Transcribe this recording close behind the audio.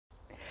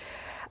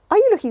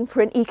looking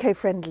for an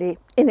eco-friendly,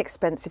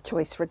 inexpensive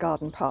choice for a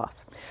garden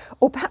path,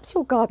 or perhaps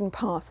your garden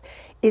path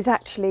is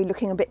actually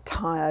looking a bit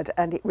tired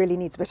and it really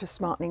needs a bit of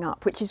smartening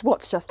up, which is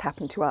what's just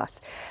happened to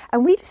us.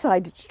 And we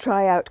decided to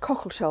try out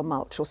cockleshell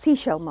mulch or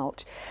seashell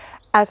mulch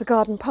as a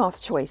garden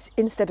path choice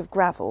instead of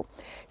gravel.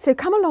 So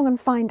come along and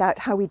find out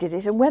how we did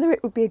it and whether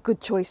it would be a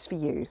good choice for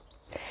you.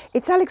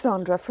 It's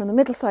Alexandra from the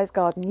Middlesized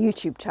Garden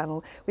YouTube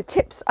channel with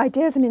tips,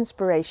 ideas and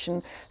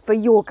inspiration for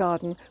your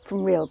garden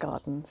from real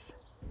gardens.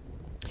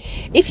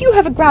 If you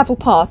have a gravel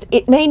path,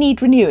 it may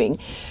need renewing.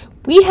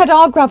 We had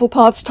our gravel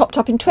paths topped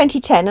up in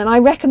 2010 and I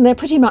reckon they're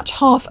pretty much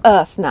half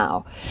earth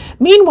now.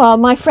 Meanwhile,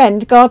 my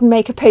friend, garden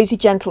maker Posy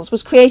Gentles,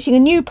 was creating a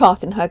new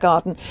path in her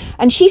garden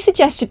and she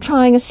suggested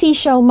trying a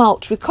seashell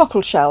mulch with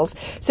cockle shells,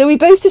 so we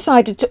both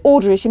decided to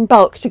order it in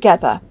bulk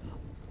together.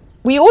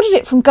 We ordered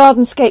it from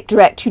Gardenscape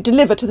Direct, who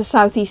deliver to the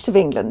southeast of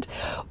England.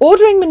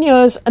 Ordering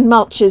manures and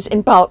mulches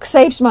in bulk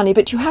saves money,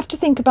 but you have to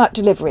think about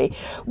delivery.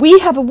 We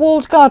have a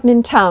walled garden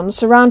in town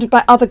surrounded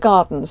by other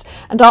gardens,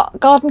 and our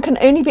garden can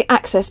only be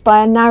accessed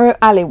by a narrow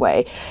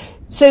alleyway.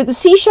 So the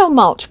seashell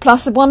mulch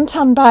plus a 1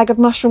 ton bag of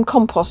mushroom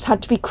compost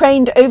had to be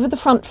craned over the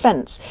front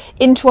fence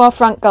into our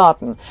front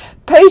garden.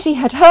 Posy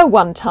had her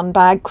 1 ton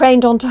bag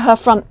craned onto her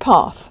front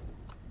path.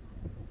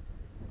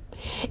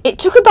 It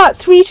took about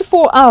 3 to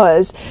 4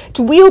 hours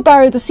to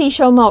wheelbarrow the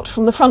seashell mulch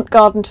from the front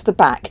garden to the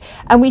back,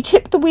 and we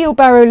tipped the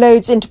wheelbarrow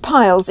loads into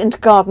piles into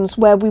gardens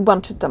where we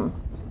wanted them.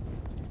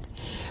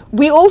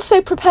 We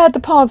also prepared the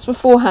paths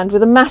beforehand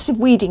with a massive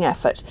weeding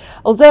effort.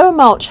 Although a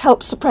mulch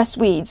helps suppress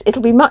weeds,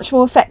 it'll be much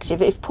more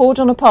effective if poured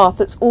on a path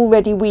that's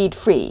already weed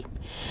free.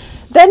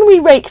 Then we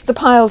raked the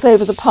piles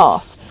over the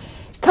path.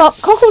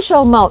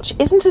 Cockleshell mulch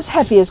isn't as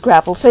heavy as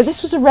gravel, so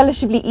this was a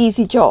relatively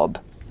easy job.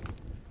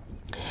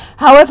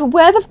 However,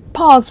 where the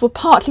paths were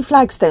partly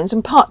flagstones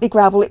and partly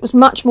gravel, it was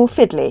much more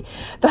fiddly.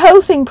 The whole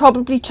thing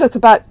probably took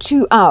about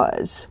 2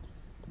 hours.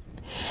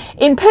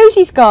 In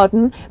Posy's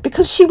garden,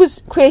 because she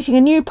was creating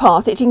a new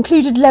path, it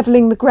included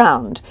levelling the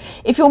ground.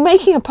 If you're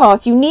making a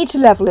path, you need to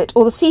level it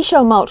or the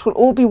seashell mulch will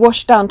all be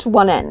washed down to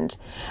one end.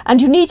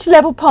 And you need to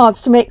level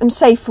paths to make them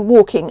safe for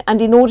walking and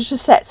in order to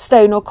set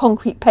stone or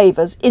concrete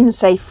pavers in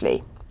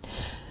safely.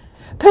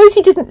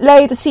 Posy didn't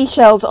lay the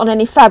seashells on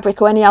any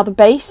fabric or any other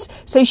base,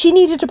 so she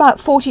needed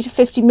about 40 to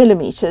 50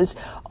 millimetres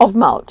of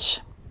mulch.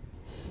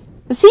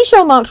 The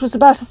seashell mulch was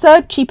about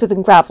 1/3 cheaper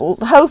than gravel.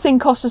 The whole thing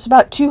cost us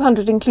about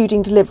 $200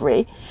 including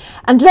delivery,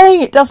 and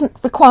laying it doesn't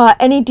require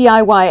any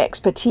DIY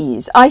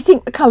expertise. I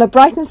think the colour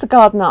brightens the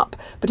garden up,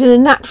 but in a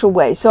natural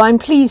way, so I'm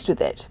pleased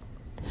with it.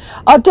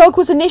 Our dog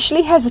was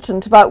initially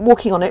hesitant about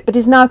walking on it, but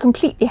is now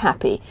completely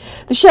happy.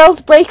 The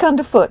shells break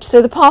underfoot,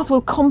 so the path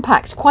will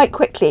compact quite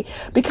quickly,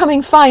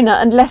 becoming finer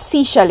and less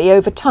seashelly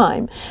over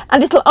time,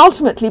 and it'll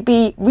ultimately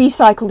be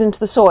recycled into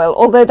the soil,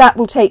 although that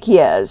will take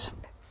years.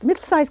 The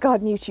Middlesized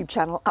Garden YouTube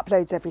channel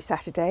uploads every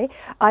Saturday,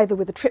 either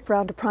with a trip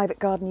round a private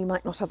garden you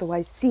might not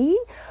otherwise see,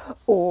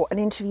 or an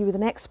interview with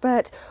an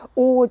expert,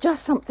 or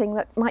just something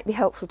that might be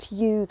helpful to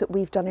you that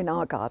we've done in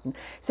our garden.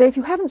 So if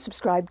you haven't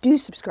subscribed, do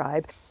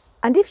subscribe.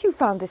 And if you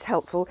found this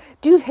helpful,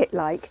 do hit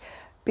like,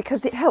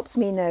 because it helps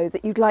me know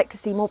that you'd like to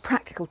see more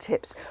practical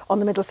tips on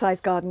the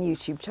Middlesized Garden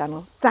YouTube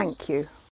channel. Thank you.